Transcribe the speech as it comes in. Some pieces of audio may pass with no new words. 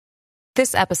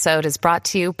This episode is brought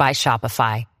to you by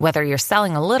Shopify. Whether you're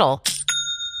selling a little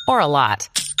or a lot,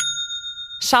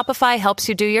 Shopify helps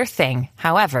you do your thing,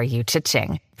 however you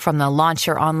cha-ching. From the launch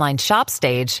your online shop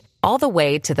stage, all the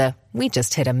way to the we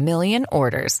just hit 1 million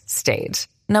orders stage.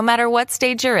 No matter what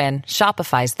stage you're in,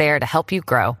 Shopify's there to help you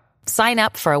grow. Sign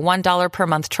up for a $1 per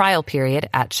month trial period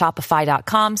at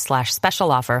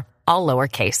shopify.com/special offer, all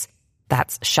lowercase.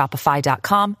 That's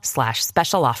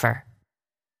shopify.com/special offer.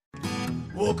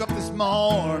 Woke up this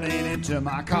morning into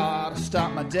my car to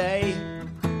start my day.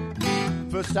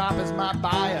 First stop is my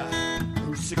buyer,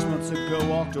 who 6 months ago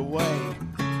walked away.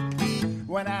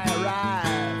 When I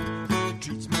arrived, he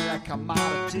treats me like a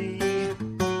commodity.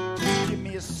 Give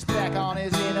me a spec on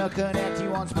his interconnect, he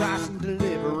wants price and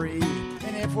delivery.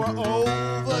 And if we're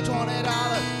over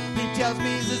 $20, he tells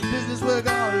me this business we're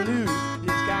gonna lose.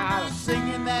 He's got us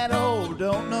singing that old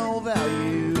don't know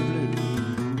value blues.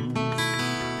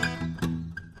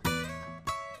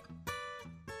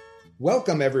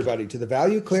 Welcome, everybody, to the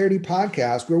Value Clarity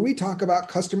Podcast, where we talk about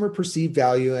customer perceived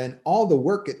value and all the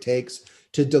work it takes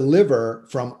to deliver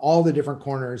from all the different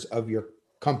corners of your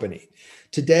company.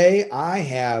 Today, I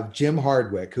have Jim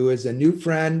Hardwick, who is a new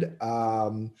friend,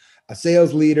 a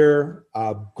sales leader,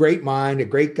 a great mind, a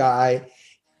great guy.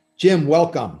 Jim,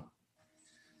 welcome.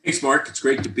 Thanks, Mark. It's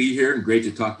great to be here and great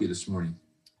to talk to you this morning.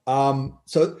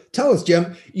 So tell us,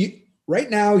 Jim,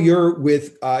 right now you're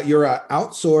an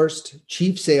outsourced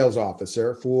chief sales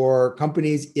officer for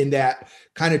companies in that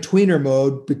kind of tweener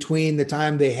mode between the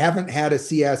time they haven't had a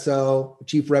CSO,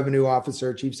 chief revenue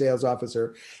officer, chief sales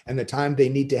officer, and the time they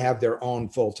need to have their own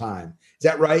full time. Is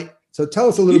that right? So tell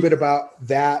us a little bit about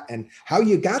that and how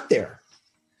you got there.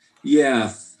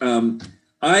 Yeah,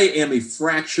 I am a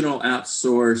fractional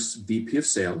outsourced VP of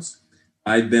sales.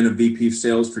 I've been a VP of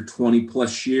sales for 20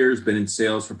 plus years, been in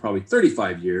sales for probably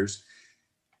 35 years.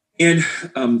 And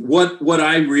what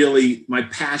I really, my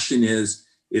passion is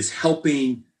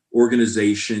helping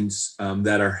organizations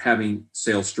that are having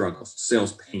sales struggles,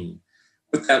 sales pain.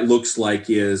 What that looks like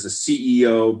is a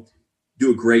CEO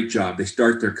do a great job. They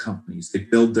start their companies, they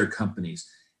build their companies,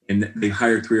 and they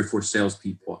hire 3 or 4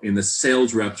 salespeople. And the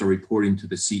sales reps are reporting to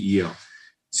the CEO.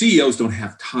 CEOs don't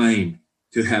have time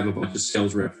to have a bunch of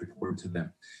sales reps reporting to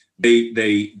them.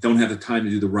 They don't have the time to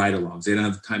do the ride-alongs. They don't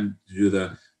have the time to do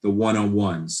the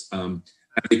one-on-ones.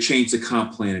 They change the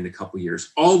comp plan in a couple of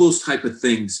years. All those type of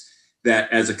things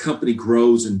that as a company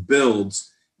grows and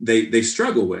builds, they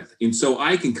struggle with. And so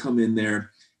I can come in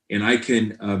there and I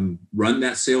can run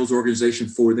that sales organization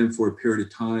for them for a period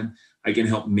of time. I can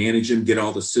help manage them, get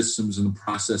all the systems and the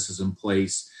processes in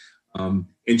place, and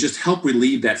just help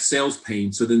relieve that sales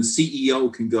pain so then the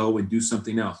CEO can go and do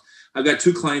something else. I've got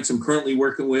 2 clients I'm currently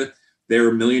working with.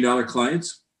 They're $1 million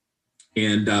clients.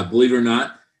 And believe it or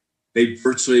not, they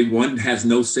virtually, one has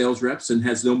no sales reps and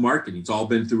has no marketing. It's all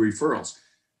been through referrals.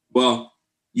 Well,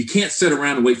 you can't sit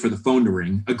around and wait for the phone to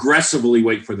ring, aggressively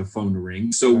wait for the phone to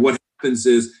ring. So what happens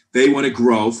is they want to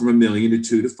grow from $1 million to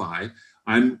 2 to 5.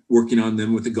 I'm working on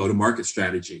them with a go-to-market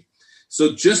strategy.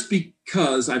 So just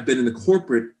because I've been in the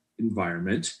corporate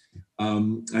environment, I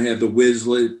have the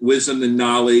wisdom, the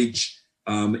knowledge,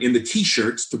 and the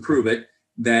T-shirts to prove it,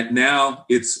 that now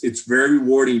it's very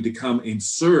rewarding to come and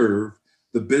serve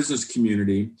the business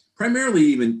community, primarily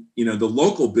even, the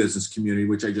local business community,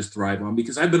 which I just thrive on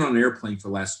because I've been on an airplane for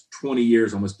the last 20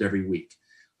 years, almost every week.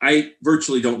 I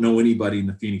virtually don't know anybody in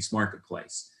the Phoenix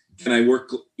marketplace. Can I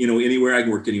work, anywhere? I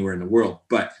can work anywhere in the world,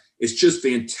 but it's just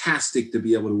fantastic to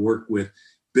be able to work with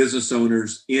business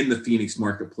owners in the Phoenix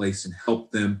marketplace and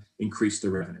help them increase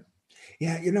their revenue.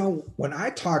 Yeah, when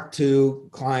I talk to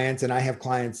clients, and I have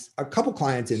clients, a couple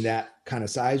clients in that kind of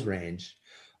size range,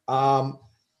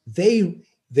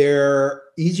 they're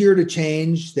easier to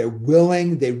change. They're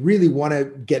willing. They really want to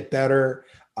get better.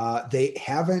 They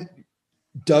haven't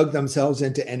dug themselves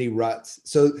into any ruts.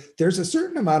 So there's a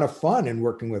certain amount of fun in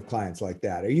working with clients like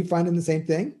that. Are you finding the same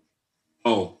thing?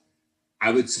 Oh,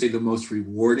 I would say the most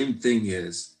rewarding thing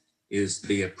is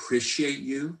they appreciate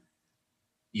you.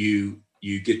 You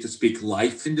get to speak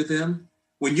life into them.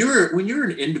 When you're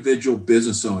an individual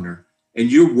business owner and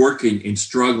you're working and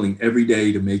struggling every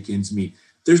day to make ends meet,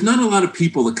 there's not a lot of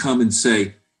people that come and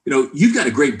say, you've got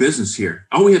a great business here.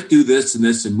 All we have to do this and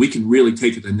this, and we can really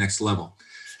take it to the next level.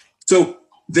 So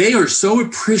they are so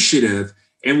appreciative.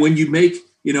 And when you make,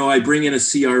 I bring in a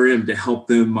CRM to help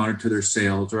them monitor their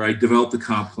sales, or I develop the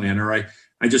comp plan, or I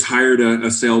just hired a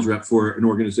sales rep for an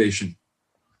organization.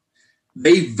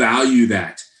 They value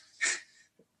that.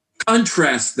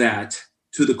 Contrast that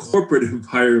to the corporate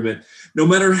environment. No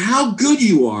matter how good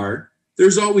you are,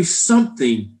 there's always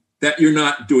something that you're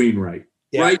not doing right,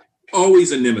 right?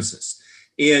 Always a nemesis.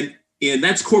 And And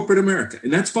that's corporate America,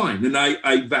 and that's fine. And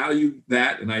I value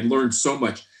that, and I learned so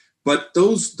much. But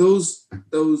those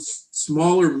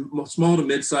small to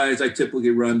mid-size, I typically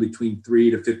run between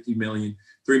 3 to 50 million,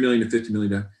 3 million to 50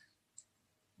 million.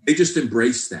 They just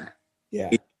embrace that. Yeah.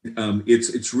 And,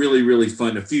 it's really, really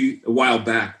fun. A while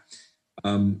back,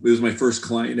 it was my first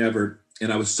client ever,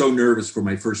 and I was so nervous for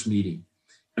my first meeting.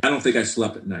 And I don't think I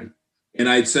slept at night. And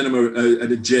I'd sent him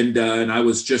an agenda, and I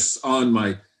was just on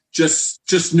my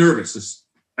just nervous.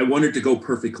 I wanted to go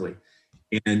perfectly.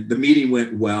 And the meeting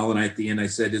went well. And at the end, I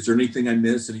said, is there anything I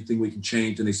missed? Anything we can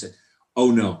change? And they said,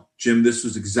 oh no, Jim, this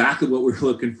was exactly what we were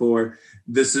looking for.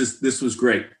 This was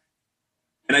great.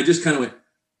 And I just kind of went,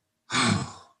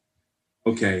 oh,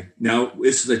 okay, now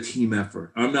this is a team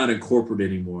effort. I'm not in corporate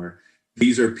anymore.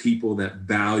 These are people that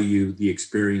value the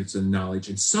experience and knowledge,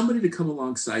 and somebody to come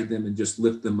alongside them and just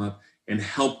lift them up and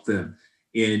help them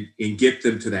and get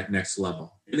them to that next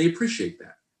level. And they appreciate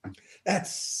that.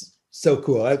 That's so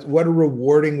cool. What a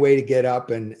rewarding way to get up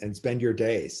and spend your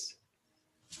days.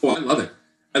 Oh, I love it.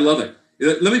 I love it.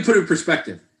 Let me put it in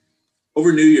perspective.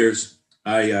 Over New Year's,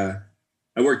 I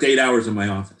worked 8 hours in my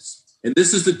office. And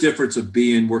this is the difference of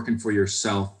working for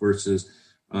yourself versus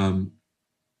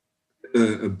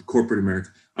corporate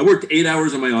America. I worked 8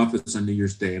 hours in my office on New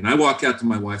Year's Day. And I walked out to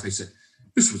my wife. I said,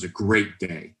 this was a great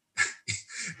day.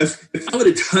 If I would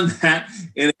have done that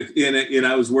and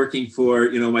I was working for,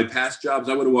 my past jobs,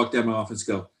 I would have walked out of my office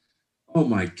and go, oh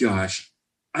my gosh,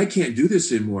 I can't do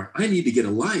this anymore. I need to get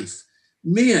a life.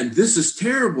 Man, this is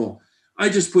terrible. I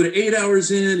just put 8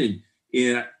 hours in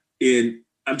and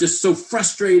I'm just so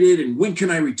frustrated. And when can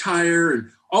I retire? And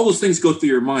all those things go through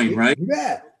your mind, right?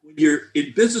 Yeah. When you're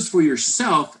in business for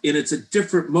yourself, and it's a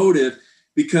different motive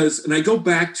and I go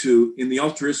back to, in the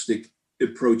altruistic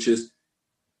approaches,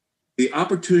 the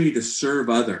opportunity to serve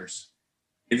others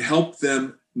and help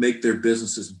them make their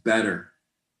businesses better.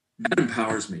 That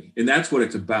empowers me. And that's what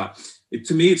it's about.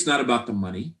 To me, it's not about the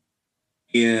money.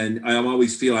 And I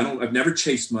always feel I've never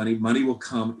chased money. Money will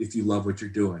come if you love what you're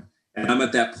doing. And I'm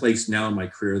at that place now in my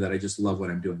career that I just love what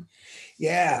I'm doing.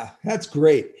 Yeah, that's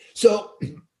great. So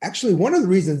actually, one of the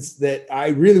reasons that I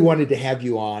really wanted to have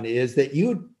you on is that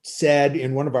you said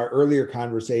in one of our earlier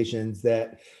conversations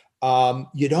that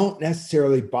you don't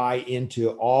necessarily buy into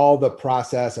all the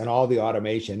process and all the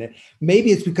automation. And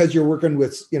maybe it's because you're working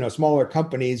with, smaller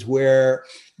companies where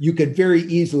you could very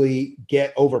easily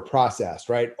get over processed,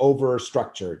 right? Over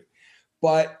structured,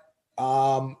 but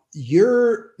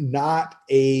you're not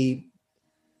a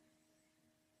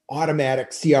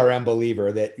automatic CRM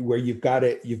believer where you've got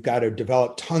to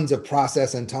develop tons of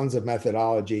process and tons of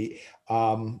methodology.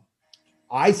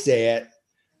 I say it,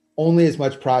 only as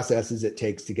much process as it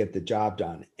takes to get the job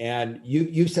done. And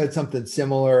you said something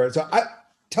similar. So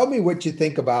tell me what you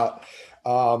think about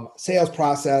sales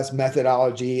process,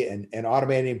 methodology, and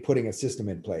automating, putting a system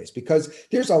in place, because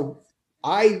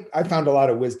I found a lot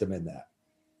of wisdom in that.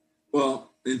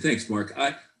 Well, and thanks, Mark.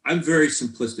 I'm very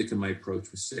simplistic in my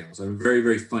approach with sales. I'm very,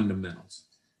 very fundamentals.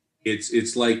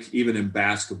 It's like even in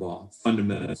basketball,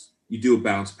 fundamentals. You do a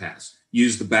bounce pass.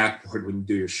 Use the backboard when you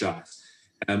do your shots.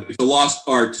 It's a lost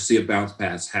art to see a bounce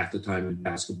pass half the time in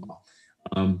basketball.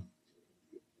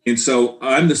 And so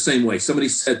I'm the same way. Somebody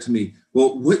said to me,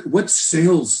 well, what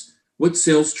sales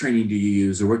training do you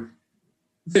use? Or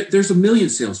there's a million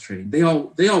sales training. They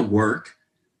all work,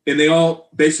 and they all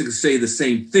basically say the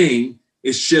same thing.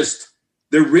 It's just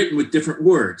they're written with different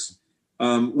words.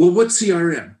 Well, what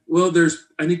CRM? Well, there's,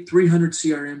 I think, 300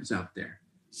 CRMs out there.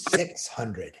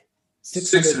 600.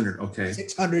 600, okay.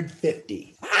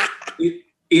 650.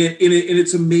 And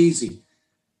it's amazing.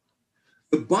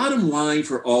 The bottom line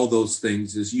for all those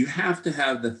things is you have to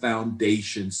have the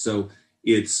foundation so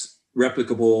it's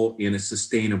replicable and it's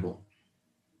sustainable.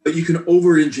 But you can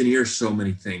over-engineer so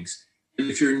many things. And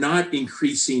if you're not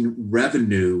increasing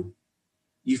revenue,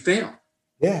 you fail.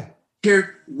 Yeah. I don't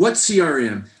care what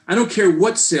CRM. I don't care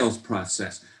what sales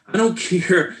process. I don't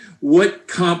care what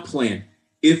comp plan.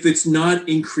 If it's not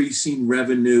increasing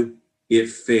revenue, it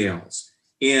fails.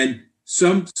 And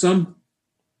some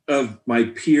of my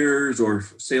peers or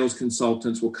sales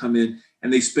consultants will come in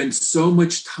and they spend so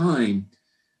much time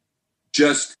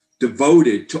just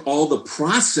devoted to all the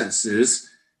processes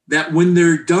that when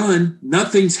they're done,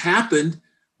 nothing's happened.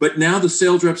 But now the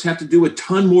sales reps have to do a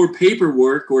ton more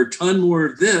paperwork or a ton more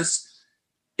of this.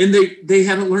 And they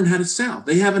haven't learned how to sell.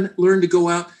 They haven't learned to go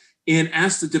out and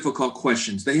ask the difficult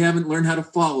questions. They haven't learned how to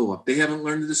follow up. They haven't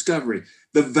learned the discovery,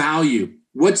 the value.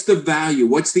 What's the value?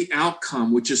 What's the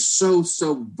outcome, which is so,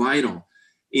 so vital.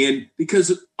 And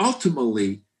because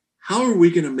ultimately, how are we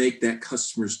going to make that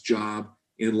customer's job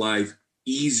in life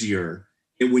easier?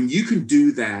 And when you can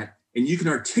do that and you can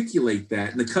articulate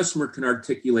that, and the customer can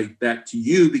articulate that to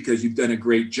you because you've done a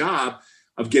great job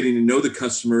of getting to know the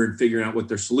customer and figuring out what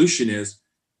their solution is,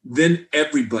 then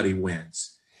everybody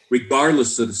wins,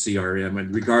 regardless of the CRM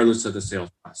and regardless of the sales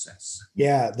process.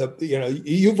 Yeah,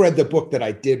 you've read the book that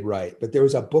I did write, but there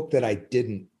was a book that I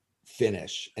didn't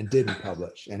finish and didn't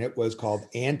publish, and it was called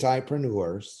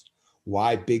Antipreneurs: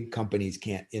 Why Big Companies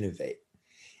Can't Innovate.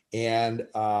 And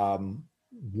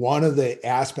one of the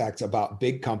aspects about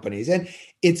big companies, and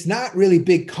it's not really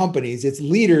big companies, it's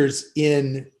leaders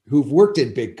who've worked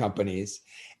in big companies.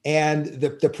 And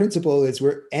the principle is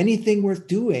where anything worth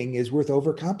doing is worth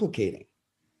overcomplicating.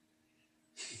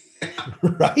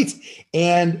 Right?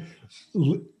 And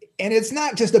it's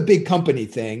not just a big company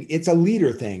thing, it's a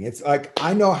leader thing. It's like,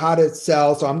 I know how to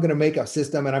sell, so I'm going to make a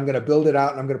system and I'm going to build it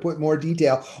out and I'm going to put more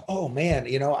detail. Oh man,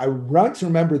 I once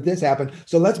remembered this happened.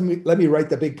 So let me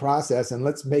write the big process and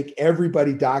let's make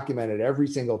everybody document it every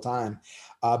single time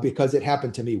because it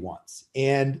happened to me once.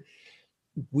 And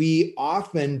we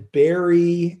often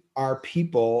bury our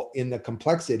people in the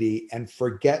complexity and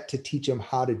forget to teach them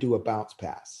how to do a bounce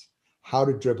pass, how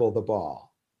to dribble the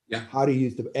ball, how to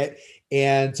use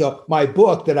and so my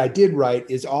book that I did write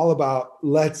is all about,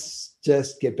 let's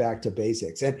just get back to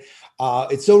basics. And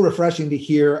it's so refreshing to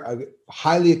hear a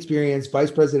highly experienced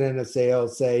vice president of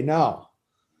sales say, no,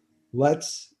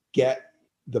 let's get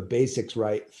the basics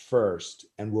right first,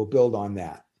 and we'll build on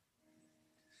that.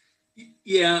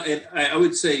 Yeah, and I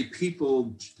would say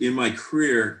people in my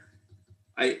career,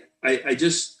 I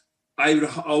would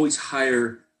always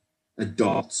hire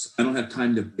adults. I don't have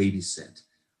time to babysit.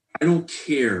 I don't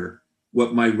care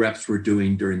what my reps were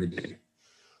doing during the day.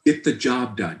 Get the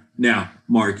job done. Now,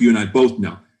 Mark, you and I both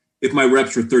know, if my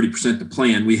reps were 30% the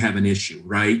plan, we have an issue,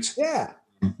 right? Yeah.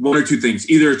 One or two things.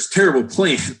 Either it's a terrible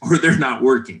plan or they're not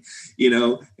working,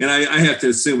 and I have to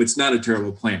assume it's not a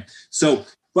terrible plan. So,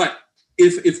 but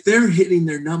if they're hitting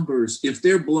their numbers, if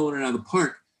they're blowing it out of the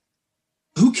park,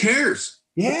 who cares?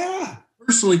 Yeah.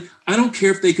 Personally, I don't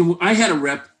care if they can. I had a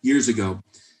rep years ago.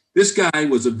 This guy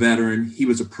was a veteran. He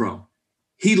was a pro.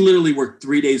 He literally worked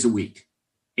 3 days a week,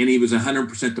 and he was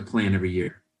 100% the plan every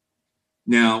year.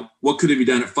 Now, what could have he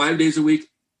done at 5 days a week?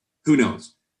 Who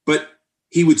knows? But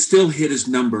he would still hit his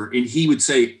number, and he would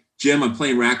say, Jim, I'm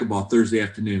playing racquetball Thursday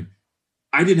afternoon.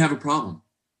 I didn't have a problem.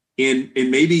 And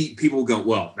maybe people will go,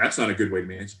 well, that's not a good way to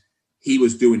manage. He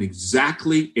was doing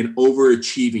exactly and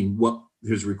overachieving what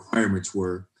his requirements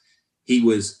were. He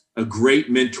was a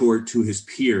great mentor to his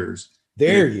peers.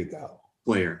 There you go.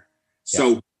 Player.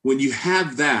 So when you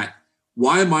have that,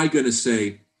 why am I going to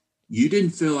say, you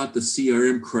didn't fill out the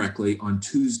CRM correctly on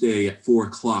Tuesday at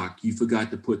 4:00. You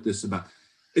forgot to put this about.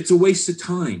 It's a waste of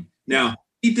time. Now,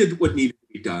 he did what needed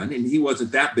to be done, and he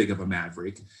wasn't that big of a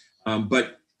maverick.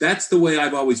 But that's the way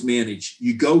I've always managed.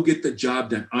 You go get the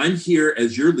job done. I'm here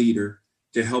as your leader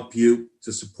to help you,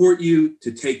 to support you,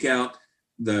 to take out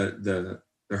the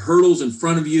hurdles in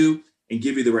front of you and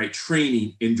give you the right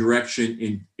training and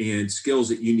direction and skills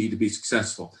that you need to be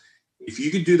successful. If you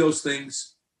can do those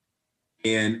things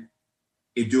and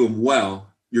do them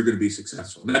well, you're going to be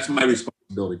successful. And that's my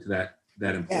responsibility to that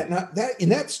employee. Yeah, now in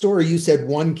that story, you said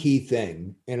one key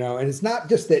thing, and it's not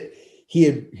just that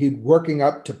he'd working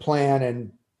up to plan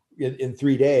and in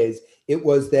 3 days. It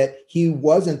was that he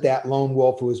wasn't that lone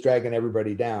wolf who was dragging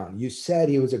everybody down. You said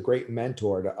he was a great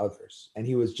mentor to others, and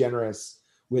he was generous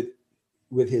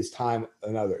with his time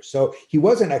and others. So he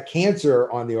wasn't a cancer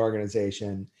on the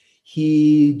organization.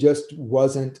 He just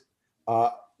wasn't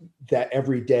that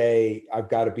every day I've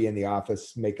got to be in the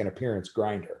office, make an appearance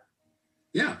grinder.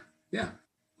 Yeah.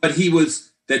 But he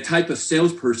was that type of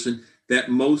salesperson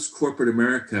that most corporate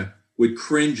America would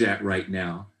cringe at right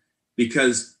now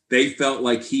because they felt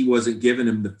like he wasn't giving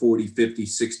them the 40, 50,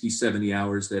 60, 70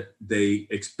 hours that they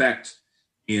expect.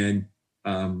 And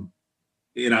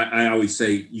I always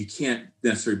say you can't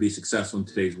necessarily be successful in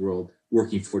today's world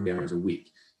working 40 hours a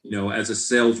week. As a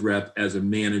sales rep, as a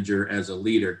manager, as a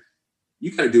leader,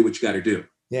 you got to do what you got to do.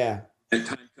 Yeah. At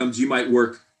time comes, you might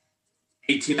work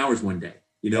 18 hours one day,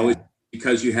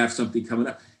 because you have something coming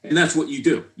up. And that's what you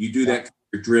do. You do that.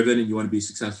 You're driven and you want to be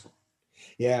successful.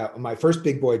 Yeah. My first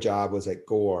big boy job was at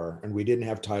Gore, and we didn't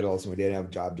have titles and we didn't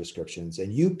have job descriptions.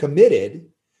 And you committed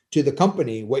to the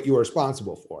company what you were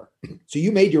responsible for. So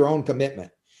you made your own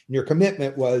commitment. And your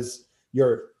commitment was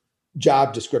your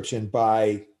job description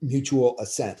by mutual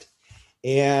assent.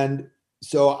 And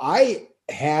so I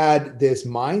had this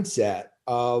mindset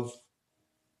of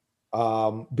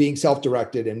being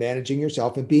self-directed and managing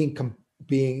yourself and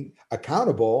being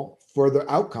accountable for the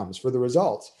outcomes, for the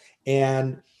results.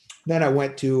 And then I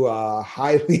went to a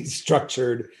highly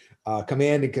structured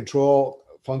command and control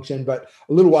function. But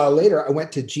a little while later, I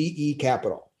went to GE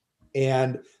Capital,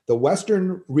 and the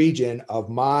Western region of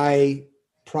my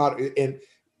product, and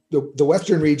the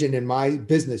Western region in my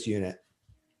business unit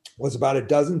was about a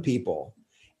dozen people.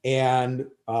 And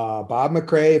Bob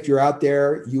McRae, if you're out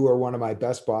there, you are one of my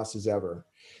best bosses ever.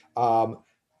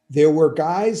 There were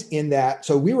guys in that.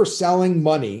 So we were selling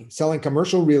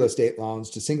commercial real estate loans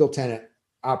to single tenant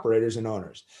operators and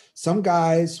owners. Some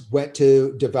guys went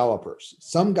to developers.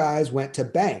 Some guys went to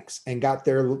banks and got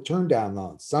their turn down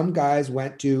loans. Some guys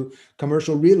went to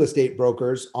commercial real estate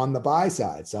brokers on the buy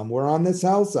side. Some were on the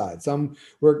sell side. Some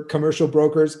were commercial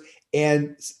brokers.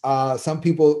 And some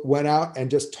people went out and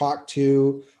just talked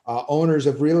to owners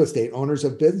of real estate, owners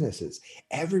of businesses.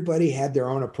 Everybody had their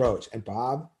own approach, and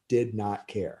Bob did not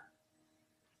care.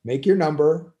 Make your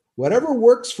number, whatever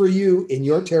works for you in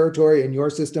your territory, in your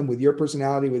system, with your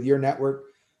personality, with your network,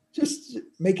 just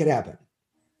make it happen.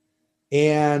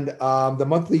 And the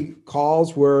monthly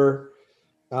calls were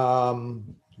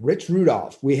Rich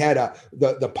Rudolph. We had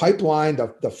the pipeline,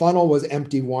 the funnel was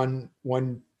empty one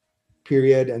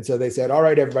period. And so they said, all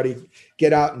right, everybody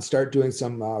get out and start doing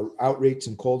some outreach,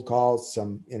 some cold calls,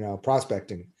 some,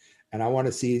 prospecting. And I want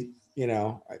to see,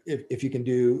 if you can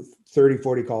do 30,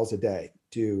 40 calls a day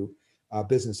to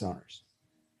business owners.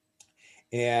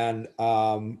 And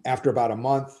after about a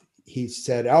month, he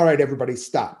said, all right, everybody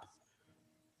stop.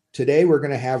 Today, we're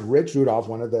going to have Rich Rudolph,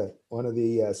 one of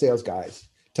the sales guys,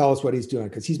 tell us what he's doing,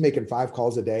 because he's making 5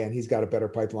 calls a day and he's got a better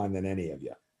pipeline than any of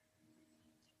you.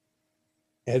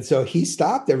 And so he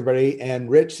stopped everybody, and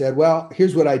Rich said, well,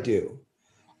 here's what I do.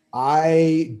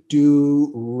 I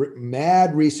do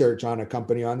mad research on a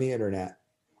company on the internet,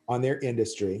 on their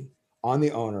industry, on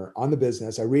the owner, on the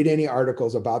business. I read any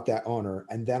articles about that owner,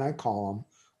 and then I call them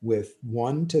with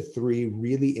 1 to 3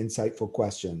 really insightful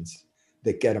questions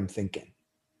that get him thinking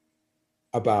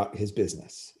about his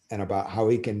business and about how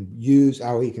he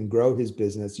can grow his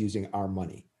business using our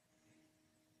money.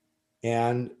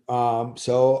 And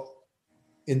so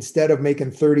instead of making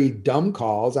 30 dumb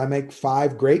calls, I make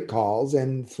 5 great calls,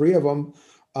 and 3 of them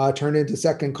turn into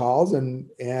second calls, and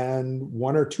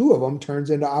 1 or 2 of them turns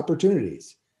into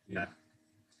opportunities. Yeah.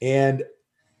 And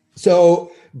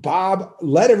so Bob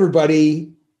let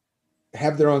everybody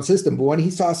have their own system, but when he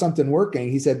saw something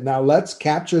working, he said, now let's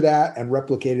capture that and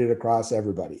replicate it across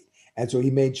everybody. And so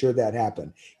he made sure that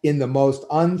happened in the most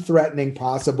unthreatening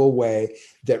possible way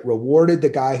that rewarded the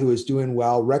guy who was doing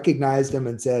well, recognized him,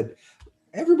 and said,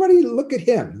 everybody, look at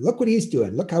him. Look what he's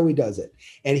doing. Look how he does it.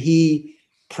 And he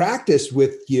practiced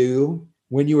with you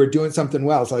when you were doing something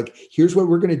well. It's like, here's what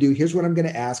we're going to do. Here's what I'm going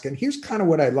to ask. And here's kind of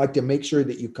what I'd like to make sure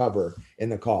that you cover in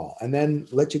the call, and then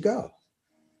let you go.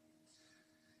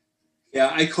 Yeah,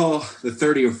 I call the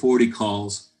 30 or 40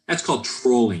 calls, that's called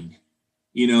trolling.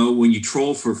 When you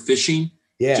troll for fishing,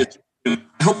 yeah. I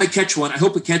hope I catch one. I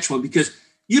hope I catch one, because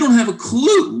you don't have a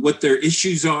clue what their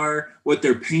issues are, what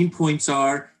their pain points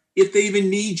are, if they even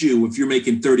need you, if you're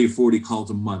making 30 or 40 calls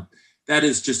a month. That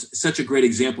is just such a great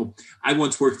example. I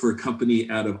once worked for a company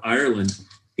out of Ireland,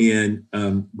 and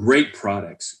great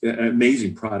products,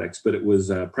 amazing products, but it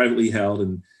was privately held,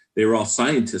 and they were all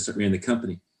scientists that ran the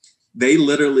company. They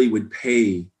literally would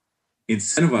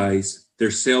incentivize their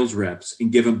sales reps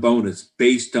and give them bonus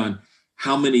based on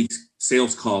how many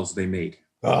sales calls they made.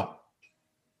 Oh.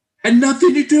 Had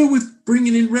nothing to do with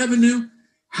bringing in revenue.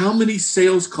 How many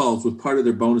sales calls was part of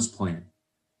their bonus plan?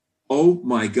 Oh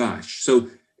my gosh. So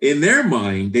in their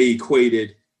mind, they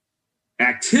equated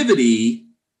activity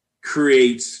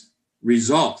creates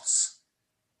results.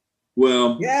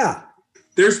 Well, yeah,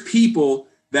 there's people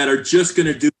that are just going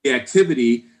to do the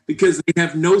activity because they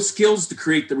have no skills to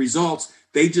create the results.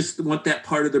 They just want that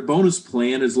part of their bonus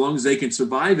plan. As long as they can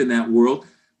survive in that world,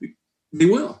 they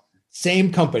will.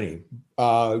 Same company,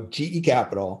 GE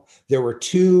Capital. There were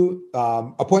 2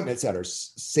 appointment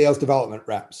setters, sales development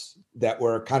reps, that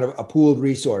were kind of a pooled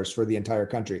resource for the entire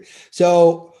country.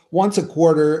 So once a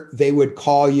quarter, they would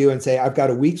call you and say, I've got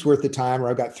a week's worth of time, or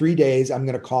I've got 3 days. I'm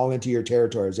going to call into your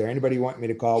territory. Is there anybody you want me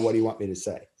to call? What do you want me to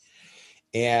say?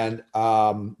 And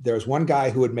there was one guy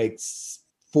who would make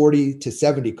 40 to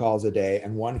 70 calls a day,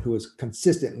 and one who was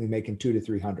consistently making 200 to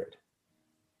 300.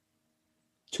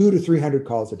 200 to 300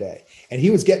 calls a day. And he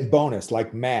was getting bonus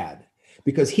like mad,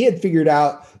 because he had figured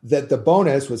out that the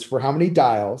bonus was for how many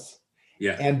dials.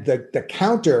 Yeah. And the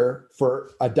counter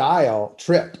for a dial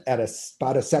tripped at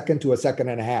about a second to a second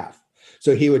and a half.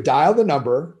 So he would dial the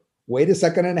number, wait a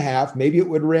second and a half, maybe it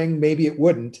would ring, maybe it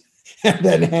wouldn't, and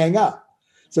then hang up.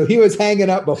 So he was hanging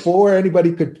up before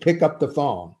anybody could pick up the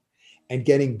phone and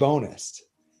getting bonused.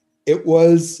 It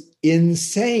was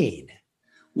insane.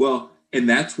 Well, and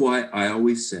that's why I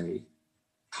always say,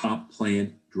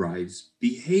 plan drives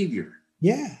behavior.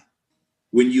 Yeah.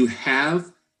 When you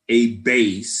have a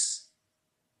base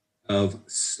of,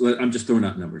 I'm just throwing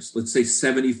out numbers, let's say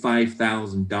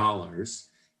 $75,000,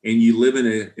 and you live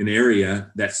in an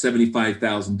area that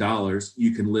 $75,000,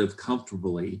 you can live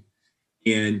comfortably.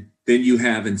 And then you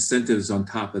have incentives on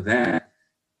top of that.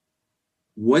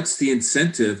 What's the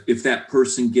incentive if that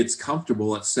person gets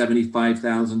comfortable at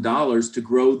 $75,000 to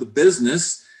grow the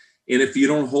business? And if you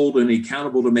don't hold any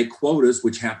accountable to make quotas,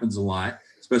 which happens a lot,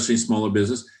 especially in smaller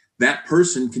business, that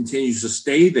person continues to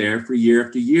stay there for year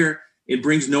after year. It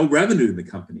brings no revenue to the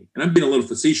company. And I'm being a little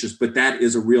facetious, but that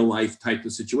is a real life type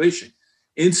of situation.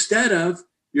 Instead of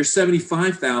your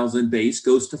 75,000 base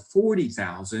goes to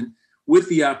 40,000 with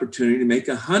the opportunity to make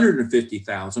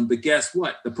 150,000. But guess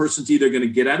what? The person's either going to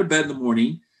get out of bed in the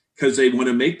morning because they want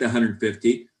to make the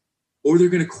 150, or they're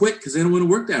going to quit because they don't want to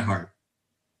work that hard.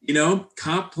 You know,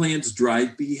 comp plans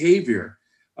drive behavior.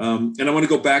 And I want to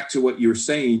go back to what you were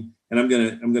saying, and I'm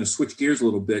going to switch gears a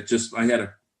little bit. I had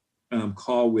a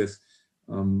call with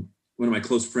one of my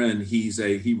close friends.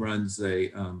 He runs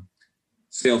a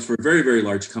sales for a very, very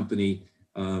large company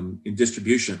in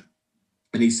distribution.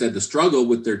 And he said the struggle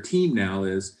with their team now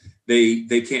is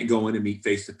they can't go in and meet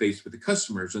face-to-face with the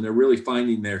customers. And they're really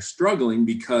finding they're struggling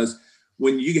because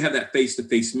when you have that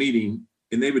face-to-face meeting,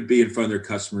 and they would be in front of their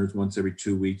customers once every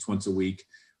 2 weeks, once a week,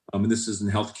 and this is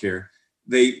in healthcare,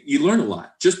 you learn a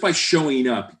lot. Just by showing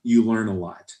up, you learn a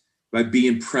lot. By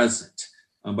being present,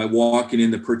 by walking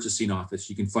in the purchasing office,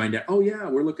 you can find out, oh yeah,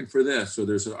 we're looking for this, or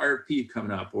there's an RFP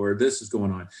coming up, or this is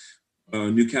going on,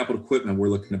 new capital equipment we're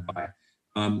looking to buy.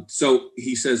 So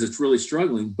he says it's really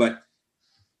struggling, but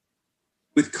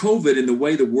with COVID and the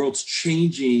way the world's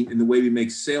changing and the way we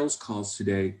make sales calls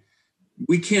today,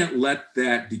 we can't let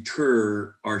that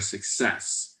deter our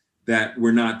success, that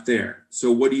we're not there.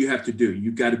 So what do you have to do?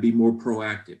 You've got to be more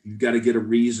proactive. You've got to get a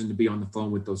reason to be on the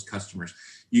phone with those customers.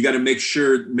 You got to make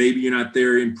sure maybe you're not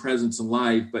there in presence and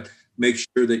live, but make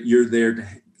sure that you're there to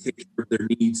take care of their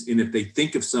needs. And if they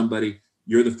think of somebody,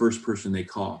 you're the first person they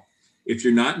call. If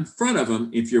you're not in front of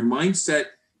them, if your mindset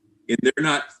and they're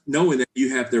not knowing that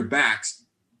you have their backs,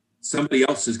 somebody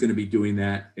else is going to be doing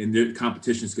that, and their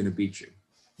competition is going to beat you.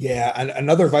 Yeah. And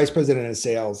another vice president of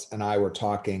sales and I were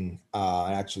talking,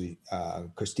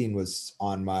 Christine was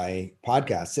on my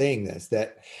podcast saying this,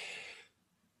 that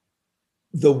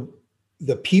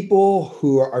the people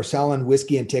who are selling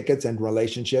whiskey and tickets and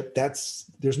relationship,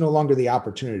 there's no longer the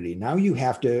opportunity. Now you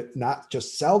have to not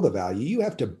just sell the value, you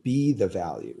have to be the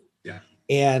value. Yeah.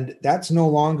 And that's no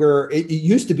longer, it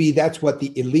used to be, that's what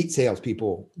the elite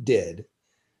salespeople did.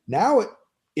 Now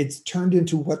it's turned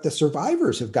into what the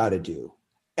survivors have got to do.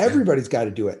 Everybody's got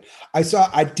to do it.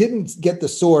 I didn't get the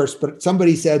source, but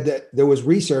somebody said that there was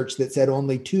research that said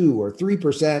only 2 or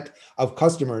 3% of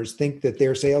customers think that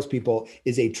their salespeople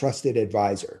is a trusted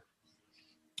advisor.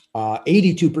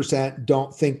 82%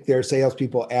 don't think their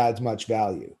salespeople adds much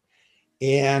value.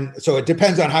 And so it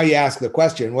depends on how you ask the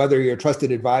question, whether you're a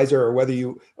trusted advisor or whether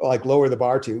you like lower the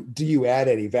bar to, do you add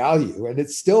any value? And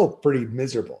it's still pretty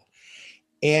miserable.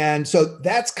 And so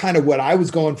that's kind of what I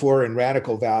was going for in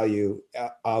Radical Value,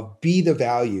 be the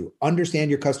value,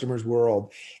 understand your customer's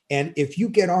world. And if you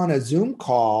get on a Zoom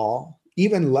call,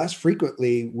 even less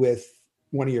frequently with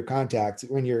one of your contacts,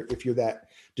 if you're that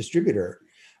distributor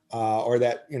or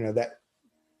that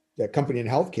company in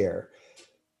healthcare,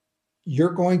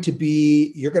 you're going to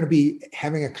be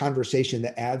having a conversation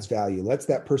that adds value, lets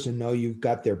that person know you've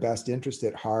got their best interest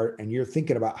at heart, and you're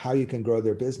thinking about how you can grow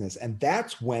their business. And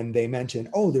that's when they mention,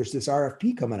 oh, there's this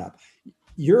RFP coming up.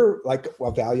 You're like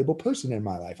a valuable person in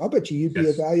my life. I'll bet you'd be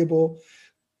a valuable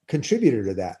contributor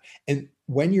to that. And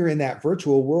when you're in that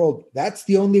virtual world, that's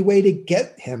the only way to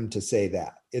get him to say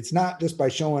that. It's not just by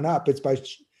showing up, it's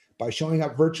by showing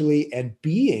up virtually and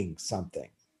being something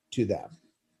to them.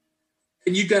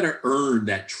 And you got to earn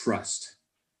that trust,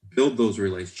 build those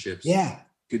relationships. Yeah.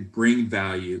 You can bring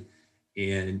value,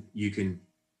 and you can,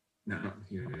 I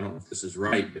don't know if this is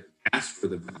right, but ask for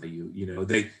the value.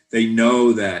 They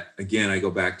know that, again, I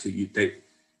go back to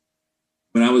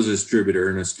when I was a distributor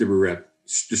and a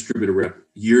distributor rep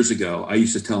years ago, I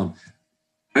used to tell them,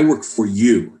 I work for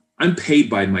you. I'm paid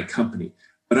by my company,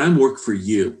 but I work for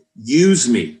you. Use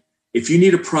me. If you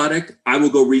need a product, I will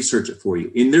go research it for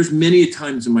you. And there's many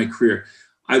times in my career,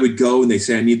 I would go and they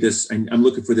say, I need this, and I'm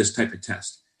looking for this type of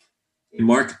test. And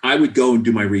Mark, I would go and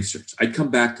do my research. I'd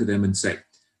come back to them and say,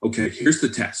 okay, here's the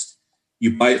test.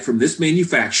 You buy it from this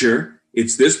manufacturer.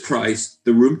 It's this price,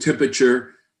 the room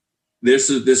temperature. This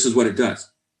is what it does.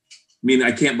 I mean,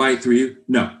 I can't buy it through you.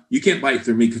 No, you can't buy it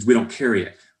through me because we don't carry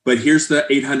it. But here's the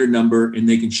 800 number, and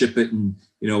they can ship it in,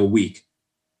 a week.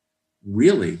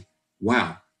 really?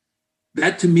 Wow.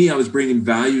 That to me, I was bringing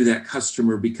value to that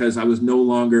customer because I was no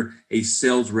longer a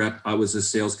sales rep. I was a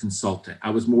sales consultant.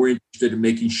 I was more interested in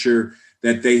making sure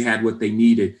that they had what they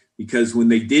needed, because when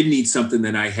they did need something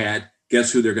that I had,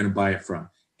 guess who they're going to buy it from?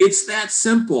 It's that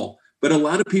simple. But a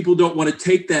lot of people don't want to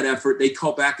take that effort. They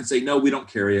call back and say, no, we don't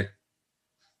carry it.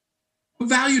 What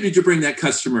value did you bring that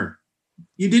customer?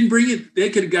 You didn't bring it.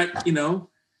 They could have got,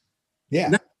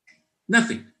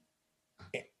 nothing.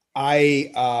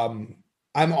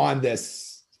 I'm on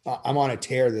this. I'm on a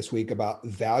tear this week about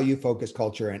value focused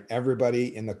culture, and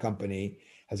everybody in the company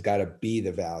has got to be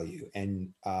the value.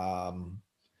 And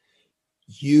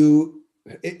you've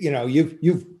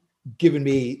given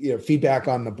me feedback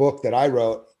on the book that I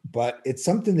wrote, but it's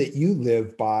something that you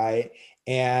live by,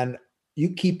 and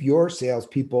you keep your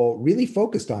salespeople really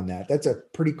focused on that. That's a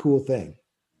pretty cool thing.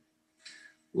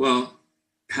 Well,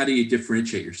 how do you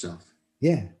differentiate yourself?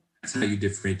 Yeah, that's how you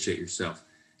differentiate yourself.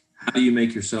 How do you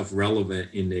make yourself relevant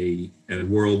in a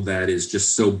world that is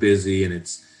just so busy and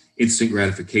it's instant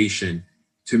gratification?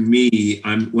 To me,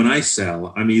 when I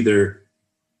sell, I'm either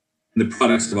in the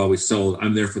products I've always sold,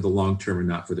 I'm there for the long term and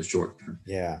not for the short term.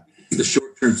 Yeah. The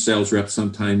short term sales reps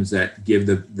sometimes that give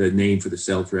the name for the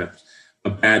sales reps a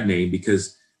bad name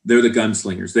because they're the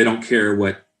gunslingers. They don't care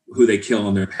who they kill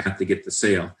on their path to get the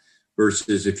sale.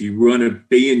 Versus if you want to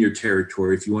be in your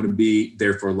territory, if you want to be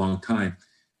there for a long time,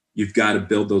 you've got to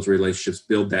build those relationships,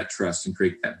 build that trust, and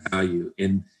create that value.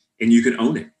 And you can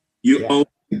own it. You own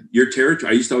your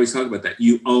territory. I used to always talk about that.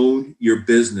 You own your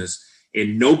business,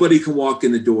 and nobody can walk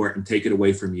in the door and take it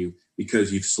away from you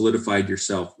because you've solidified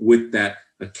yourself with that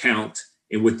account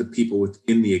and with the people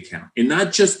within the account. And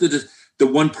not just the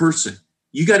one person.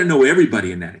 You got to know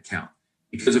everybody in that account,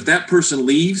 because if that person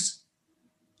leaves,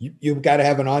 you've got to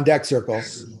have an on-deck circle.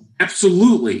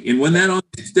 Absolutely. And when that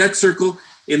on-deck circle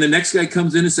and the next guy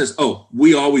comes in and says, oh,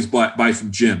 we always buy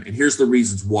from Jim, and here's the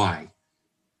reasons why.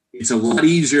 It's a lot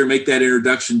easier to make that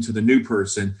introduction to the new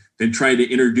person than trying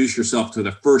to introduce yourself to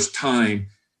the first time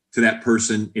to that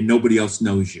person and nobody else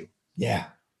knows you. Yeah,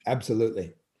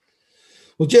 absolutely.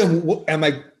 Well, Jim,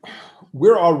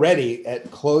 we're already at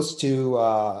close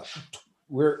to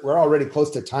we're already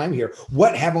close to time here.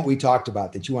 What haven't we talked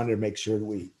about that you wanted to make sure that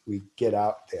we get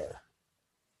out there?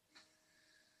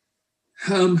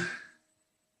 I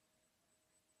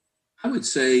would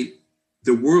say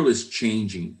the world is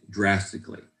changing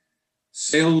drastically.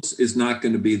 Sales is not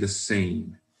going to be the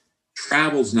same.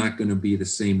 Travel's not going to be the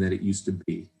same that it used to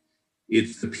be.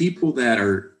 It's the people that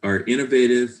are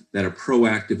innovative, that are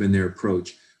proactive in their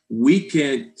approach.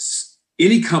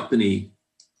 Any company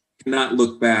cannot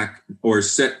look back or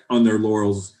sit on their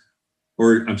laurels,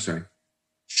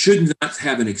 should not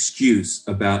have an excuse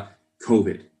about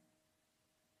COVID.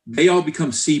 They all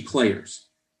become C players.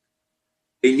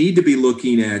 They need to be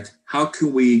looking at how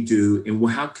can we do and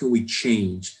how can we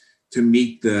change to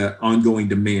meet the ongoing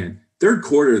demand. Third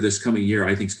quarter of this coming year,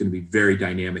 I think, is going to be very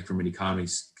dynamic from an economy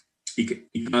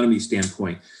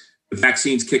standpoint. The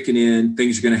vaccine's kicking in,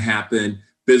 things are going to happen,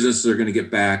 businesses are going to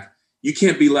get back. You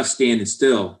can't be left standing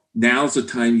still. Now's the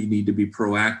time you need to be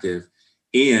proactive.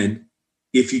 And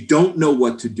if you don't know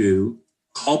what to do,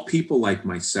 call people like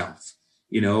myself.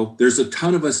 There's a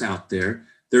ton of us out there.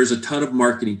 There's a ton of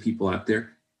marketing people out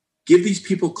there. Give these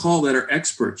people a call that are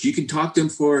experts. You can talk to them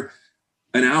for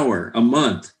an hour, a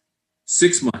month,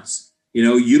 6 months,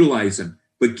 utilize them,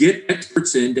 but get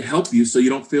experts in to help you so you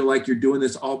don't feel like you're doing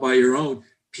this all by your own.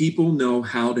 People know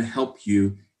how to help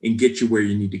you and get you where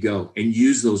you need to go, and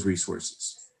use those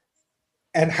resources.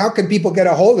 And how can people get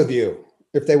a hold of you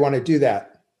if they want to do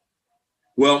that?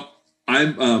 Well,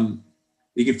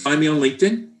 you can find me on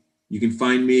LinkedIn. You can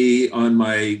find me on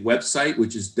my website,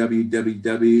 which is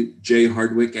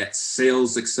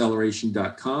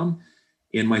www.jhardwick@salesacceleration.com.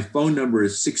 And my phone number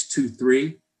is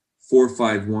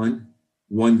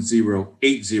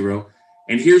 623-451-1080.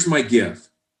 And here's my give.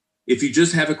 If you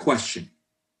just have a question,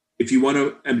 if you want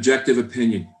an objective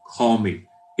opinion, call me.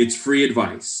 It's free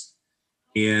advice.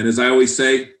 And as I always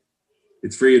say,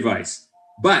 it's free advice.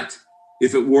 But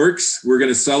if it works, we're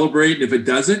going to celebrate. And if it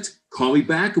doesn't, call me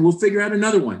back and we'll figure out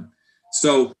another one.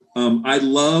 So I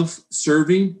love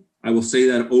serving. I will say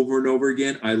that over and over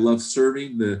again. I love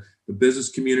serving the business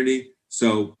community.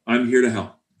 So I'm here to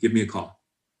help. Give me a call.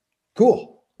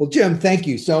 Cool. Well, Jim, thank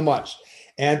you so much.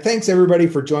 And thanks everybody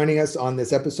for joining us on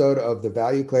this episode of the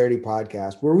Value Clarity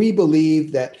Podcast, where we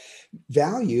believe that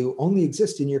value only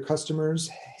exists in your customer's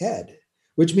head,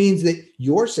 which means that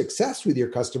your success with your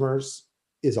customers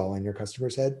is all in your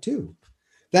customer's head too.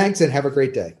 Thanks and have a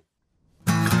great day.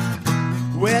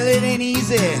 Well, it ain't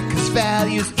easy, 'cause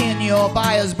value's in your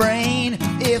buyer's brain.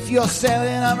 If you're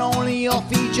selling on only your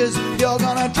features, you're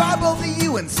gonna drive both of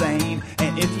you insane.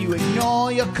 And if you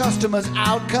ignore your customers'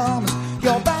 outcomes,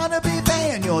 you're bound to be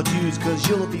paying your dues, cause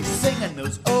you'll be singing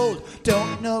those old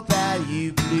don't know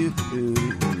value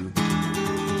blues.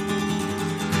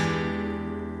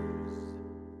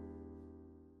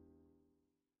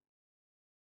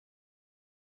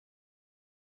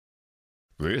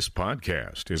 This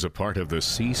podcast is a part of the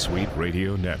C-Suite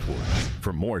Radio Network.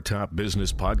 For more top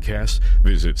business podcasts,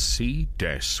 visit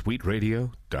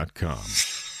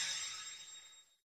c-suiteradio.com.